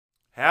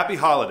Happy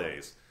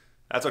holidays.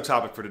 That's our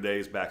topic for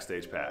today's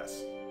Backstage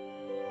Pass.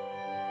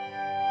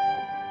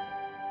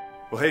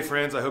 Well, hey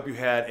friends, I hope you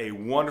had a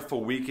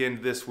wonderful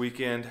weekend this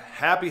weekend.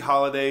 Happy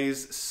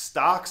holidays.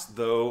 Stocks,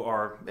 though,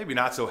 are maybe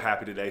not so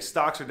happy today.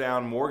 Stocks are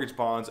down, mortgage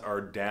bonds are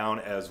down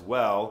as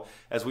well.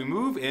 As we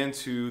move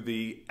into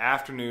the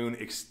afternoon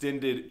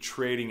extended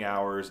trading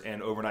hours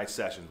and overnight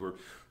sessions, we're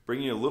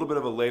bringing you a little bit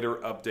of a later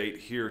update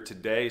here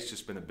today. It's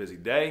just been a busy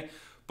day.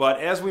 But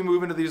as we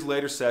move into these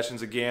later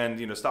sessions, again,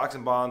 stocks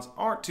and bonds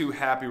aren't too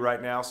happy right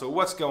now. So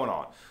what's going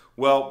on?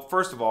 Well,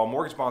 first of all,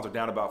 mortgage bonds are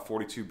down about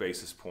 42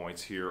 basis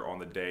points here on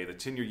the day. The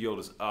 10-year yield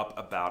is up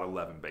about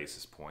 11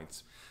 basis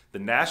points. The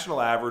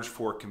national average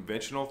for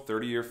conventional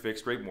 30-year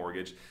fixed rate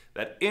mortgage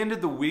that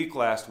ended the week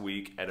last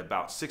week at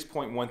about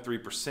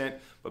 6.13%,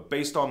 but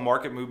based on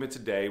market movement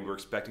today, we're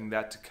expecting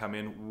that to come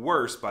in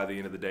worse by the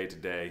end of the day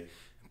today,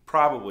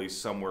 probably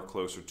somewhere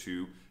closer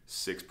to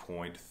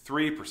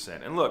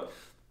 6.3%. And look,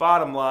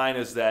 bottom line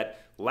is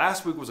that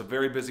last week was a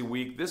very busy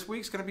week. This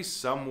week's going to be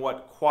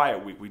somewhat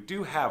quiet week. We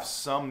do have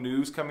some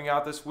news coming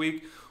out this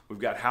week. We've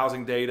got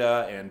housing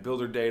data and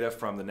builder data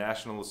from the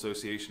National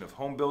Association of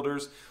Home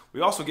Builders.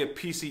 We also get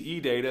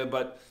PCE data,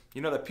 but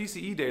the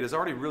PCE data has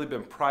already really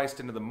been priced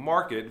into the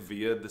market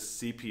via the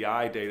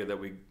CPI data that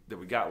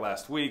we got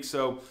last week.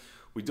 So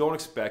we don't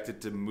expect it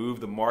to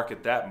move the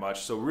market that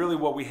much. So really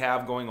what we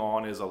have going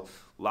on is a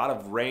lot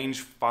of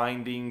range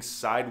finding,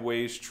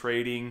 sideways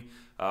trading,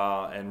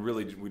 and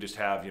really we just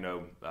have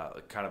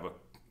kind of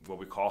what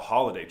we call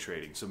holiday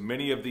trading. So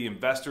many of the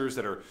investors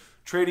that are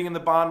trading in the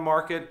bond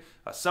market,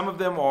 some of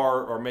them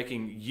are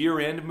making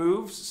year-end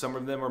moves, some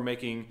of them are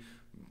making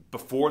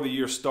before the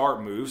year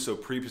start moves, so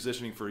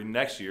pre-positioning for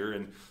next year,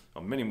 and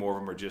many more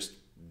of them are just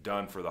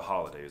done for the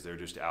holidays. They're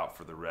just out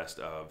for the rest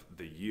of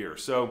the year.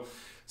 So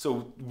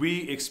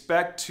we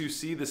expect to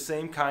see the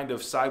same kind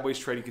of sideways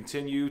trading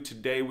continue.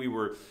 Today we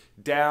were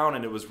down,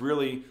 and it was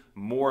really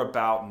more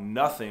about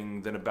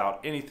nothing than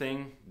about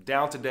anything.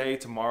 Down today,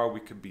 tomorrow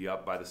we could be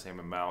up by the same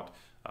amount.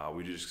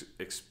 We just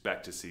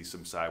expect to see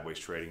some sideways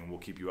trading, and we'll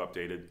keep you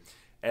updated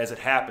as it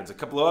happens. A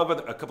couple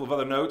of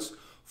other notes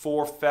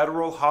for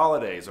federal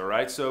holidays. All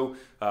right, so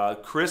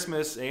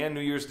Christmas and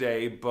New Year's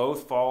Day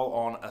both fall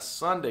on a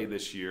Sunday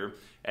this year.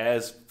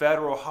 As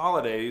federal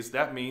holidays,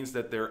 that means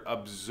that their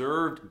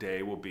observed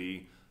day will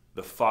be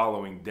the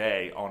following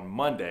day on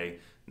Monday,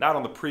 not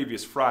on the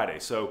previous Friday.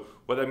 So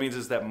what that means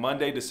is that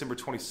Monday, December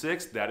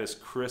 26th, that is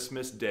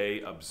Christmas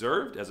Day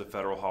observed as a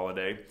federal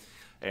holiday.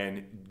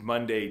 And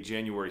Monday,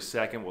 January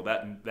 2nd, well,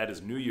 that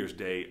is New Year's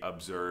Day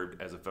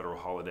observed as a federal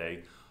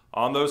holiday.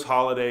 On those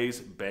holidays,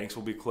 banks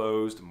will be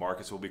closed,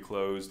 markets will be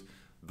closed.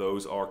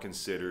 Those are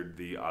considered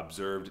the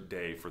observed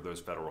day for those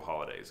federal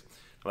holidays.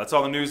 Well, that's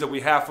all the news that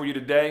we have for you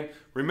today.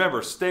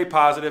 Remember, stay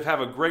positive, have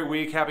a great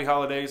week, happy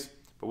holidays,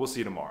 but we'll see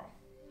you tomorrow.